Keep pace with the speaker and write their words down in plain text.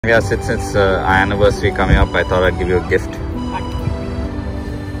Yeah, since it's our anniversary coming up, I thought I'd give you a gift.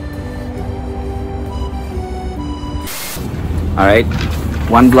 Alright,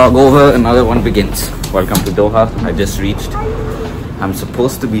 one vlog over, another one begins. Welcome to Doha. I just reached. I'm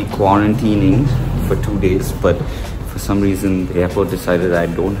supposed to be quarantining for 2 days, but for some reason the airport decided I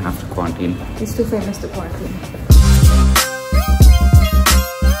don't have to quarantine. He's too famous to quarantine.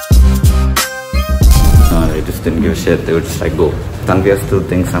 They just didn't give a shit. They were just like, go. Tanvia still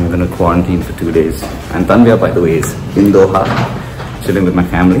thinks I'm gonna quarantine for 2 days. And Tanvia, by the way, is in Doha, chilling with my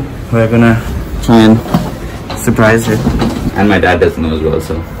family. We're gonna try and surprise her. And my dad doesn't know as well,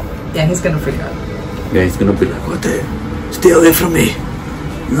 so. Yeah, he's gonna freak out. Yeah, he's gonna be like, what the? Stay away from me.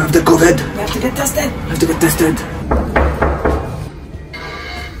 You have the COVID. You have to get tested. You have to get tested.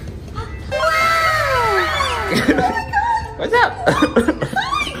 What's up?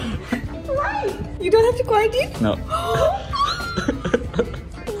 You don't have to quarantine? No.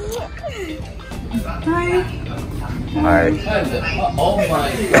 Hi. Hi. Oh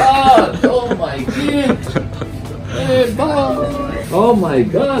my god! Oh my god! Hey, Bob! Oh my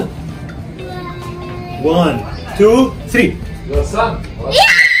god! 1, 2, 3. Your son!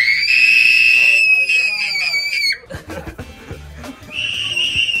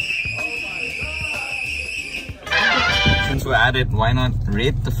 Since we're at it, why not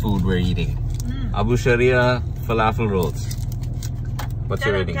rate the food we're eating? Abu Sharia falafel rolls. What's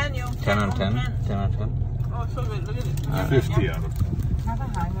your rating? 10 on 10? 10 on 10? Oh, so good. Look at it. 50 out of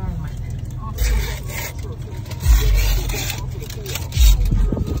 10.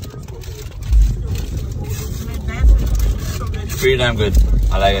 Pretty damn good.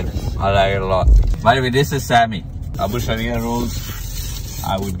 I like it. I like it a lot. By the way, this is Sammy. Abu Sharia rolls,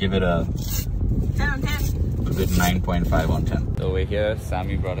 I would give it a 10 on 10. a good 9.5 on 10. So we're here.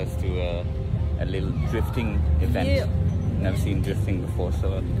 Sammy brought us to a little drifting event. Yeah. Never seen drifting before,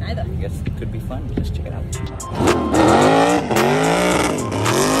 so Neither. I guess it could be fun. Let's check it out.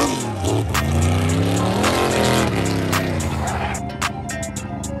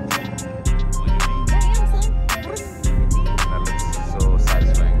 That looks so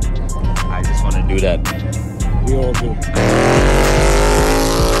satisfying. I just want to do that. We all do.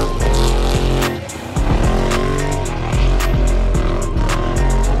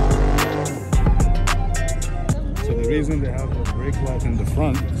 The reason they have a brake light in the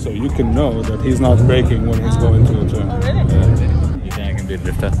front, so you can know that he's not braking when he's going to a turn. Oh, really? You think I can be a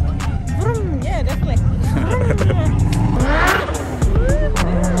drifter? Yeah, definitely.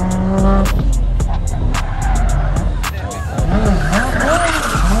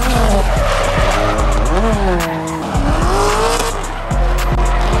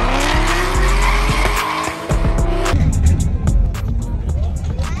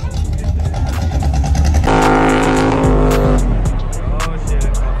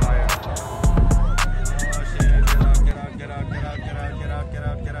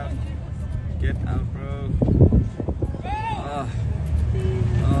 Get out, bro.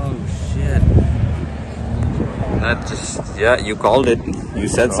 Oh shit. That just, yeah, you called it. You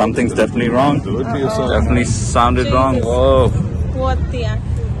said something's definitely wrong. Definitely sounded wrong. Whoa. What the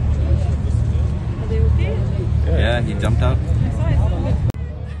actual? Are they okay? Yeah, he jumped out. I saw it.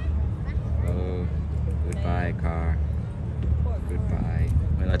 Oh, goodbye, car. Goodbye.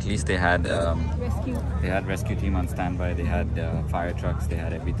 Well, at least they had Rescue. They had rescue team on standby. They had fire trucks. They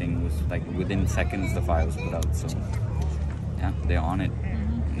had everything. It was like within seconds the fire was put out. So yeah, they're on it.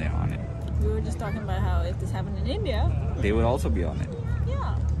 They're on it. We were just talking about how if this happened in India, They would also be on it.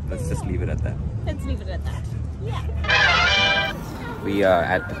 yeah, Let's just leave it at that. let's leave it at that. Yeah. We are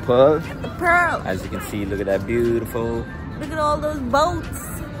at the Pearl. The Pearl. As you can see, look at that beautiful. Look at all those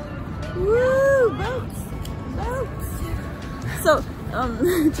boats. Woo, boats. Boats. So,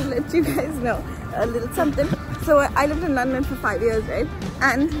 to let you guys know a little something. So I lived in London for 5 years, right?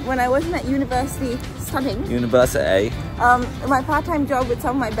 And when I wasn't at university studying, University. my part-time job with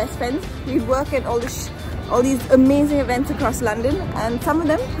some of my best friends, we'd work at all these amazing events across London, and some of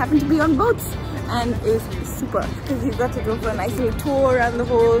them happened to be on boats, and it was super because you got to go for a nice little tour around the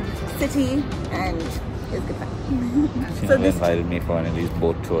whole city, and it was good fun. She So never this, invited me for one of these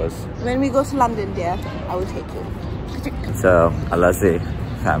boat tours. when we go to London, dear, I will take you. It's a Alaze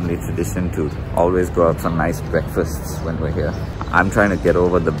family tradition to always go out for nice breakfasts when we're here. I'm trying to get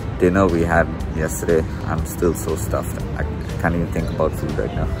over the dinner we had yesterday. I'm still so stuffed. I can't even think about food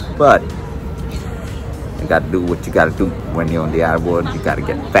right now. But you gotta do what you gotta do when you're on the Arab world. You gotta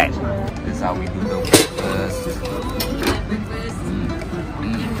get fat. This is how we do the breakfast.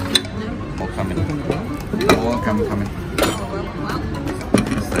 More coming. More coming.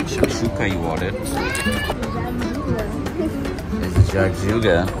 This is the shakshuka you ordered. There's the jug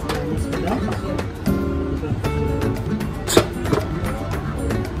juga.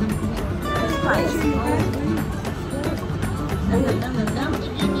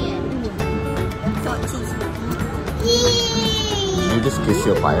 You just kiss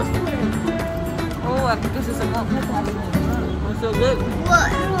your fire. Oh, I think this is a lot. So good.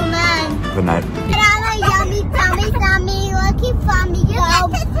 What, man? Good night. Yummy, tummy, tummy, lucky for me. Oh,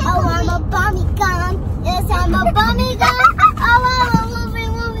 I'm a bummy gun. Yes, I'm a bummy gun. Oh, I'm a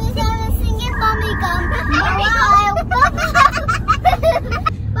moving, singing bummy gun.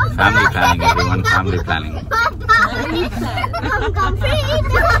 Family planning, everyone. Family planning.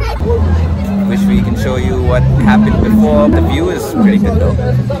 Wish we can show you what happened before. The view is pretty good though.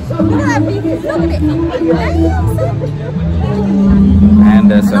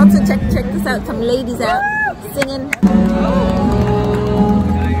 And And also check this out, some ladies out singing.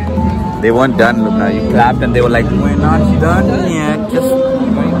 they weren't done. Look now, you clapped and they were like, we're not done yet. Just going.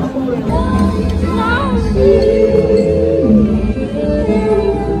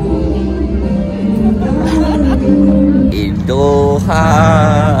 In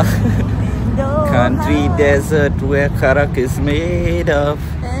Doha, country desert where karak is made of,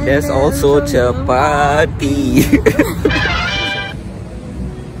 there's also chapati.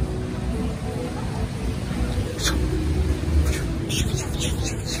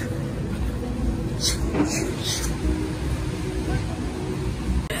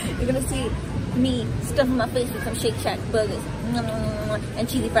 You're gonna see me stuffing my face with some Shake Shack burgers and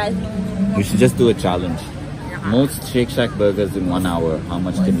cheesy fries. We should just do a challenge. Most Shake Shack burgers in 1 hour. How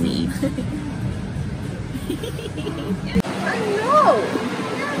much can we eat? I know.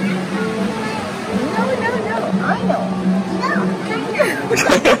 I know.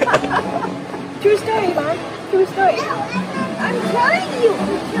 True story, man. True story. I'm telling you.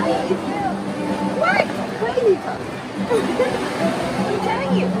 What? Crazy talk. I'm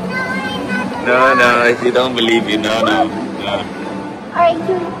telling you. No, if you don't believe you, no. Alright,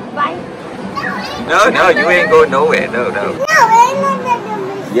 bye. No, you ain't going nowhere. No.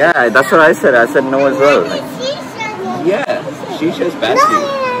 Yeah, that's what I said. I said no as well. Yeah, shisha's bad for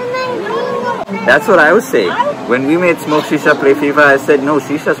you. That's what I was saying. When we made Smoke Shisha play FIFA, I said no,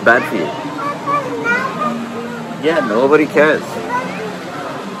 shisha's bad for you. Yeah, nobody cares.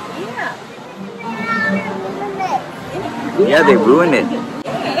 Yeah, they ruined it.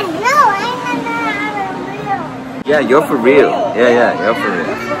 Yeah, you're for real. Yeah, you're for real.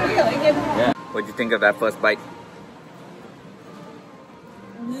 Yeah. What'd you think of that first bite?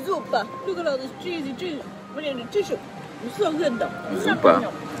 Super. Look at all this cheesy juice. Tissue. It's so good though. Super.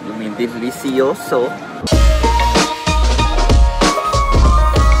 You mean delicioso?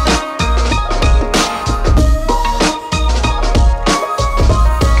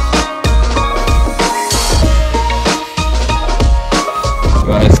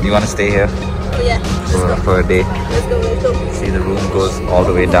 You wanna stay here? Oh yeah. For a day. Let's go. See, the room goes all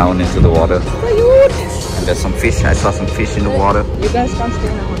the way down into the water. And there's some fish. I saw some fish in the water. You guys can't stay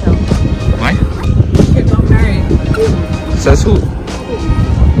in a hotel. Why? You're not married. Says who?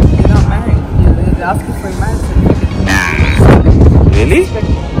 You're not married. You're asking for a marriage certificate. Nah. Really?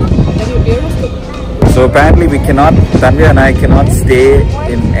 So apparently we cannot, Tanvia and I cannot stay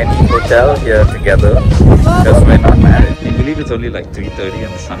in any hotel here together because we're not married. I believe it's only like 3:30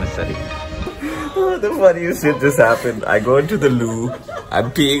 and the sun is setting. Oh, the funniest shit just happened. I go into the loo,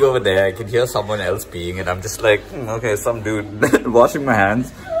 I'm peeing over there, I can hear someone else peeing and I'm just like, okay, some dude washing my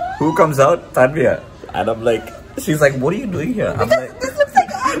hands. Who comes out? Tanvia. And I'm like, she's like, what are you doing here? I'm like, This looks like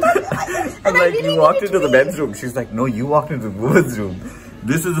I'm like, you walked into the men's room. She's like, no, you walked into the women's room.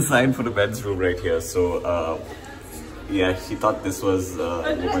 This is a sign for the men's room right here. So, yeah, she thought this was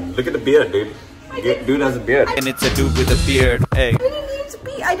a woman. Look at the beard, dude. Dude has a beard. And it's a dude with a beard. Hey. I really need to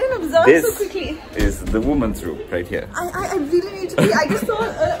pee. I didn't observe This so quickly. is the woman's room right here. I really need to pee. I just saw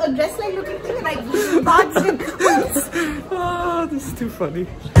a dress-like looking thing and I barged in. Oh, this is too funny.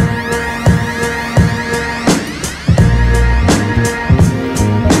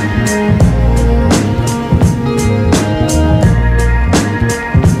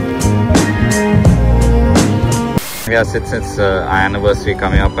 Yeah, since it's our anniversary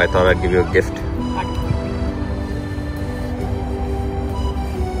coming up, I thought I'd give you a gift.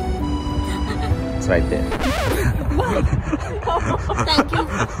 It's right there. Thank you.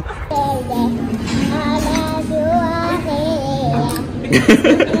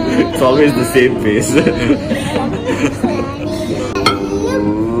 It's always the same face.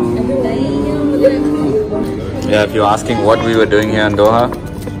 Yeah, if you're asking what we were doing here in Doha,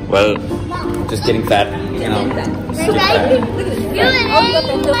 well, just getting fat, you know. Just get fat.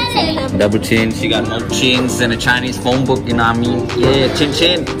 Double chain. She got more chains than a Chinese phone book, you know what I mean? Yeah, chin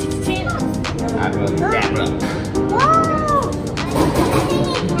chin.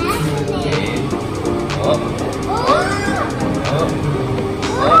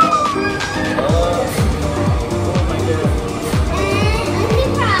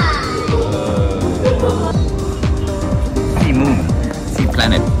 Sea moon, sea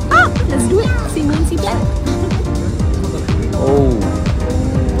planet. Let's do it. See moon, see planet. Oh,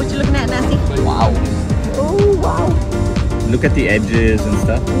 What you looking at, Nancy? wow. Oh, wow. Look at the edges and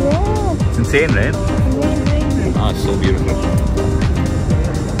stuff. Yeah. It's insane, right? Amazing. Oh, it's so beautiful.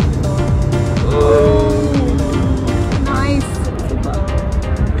 Nice.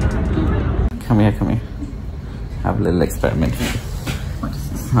 Come here, come here. Have a little experiment.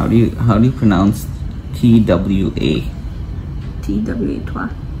 How do you pronounce TWA? TWA, twa.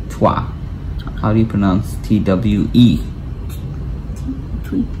 Twa. How do you pronounce TWE?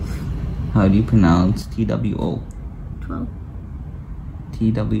 Tweet. How do you pronounce TWO? 12.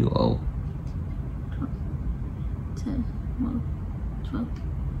 TWO. 10. 12.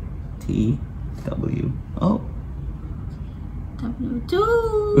 TWO. W2.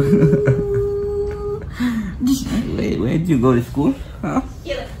 Where did you go to school? Huh?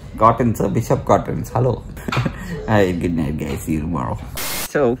 Cottons, Bishop Cottons. Hello. Hi, good night, guys. See you tomorrow.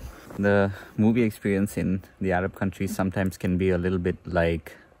 So, the movie experience in the Arab countries sometimes can be a little bit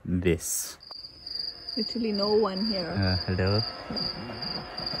like this. Literally no one here. Hello.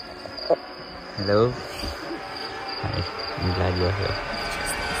 Hello. Hi. I'm glad you're here.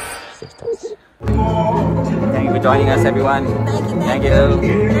 Sisters. Thank you for joining us, everyone. Thank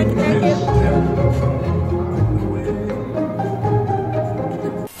you.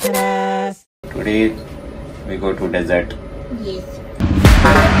 Today we go to desert.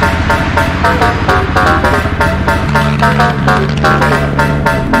 Yes.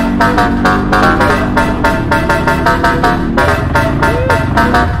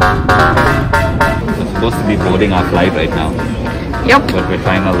 We're supposed to be boarding our flight right now. Yep. But we're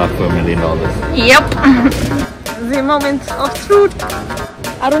trying our luck for $1 million. Yep. The moment of truth.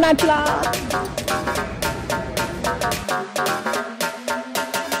 Arunachala.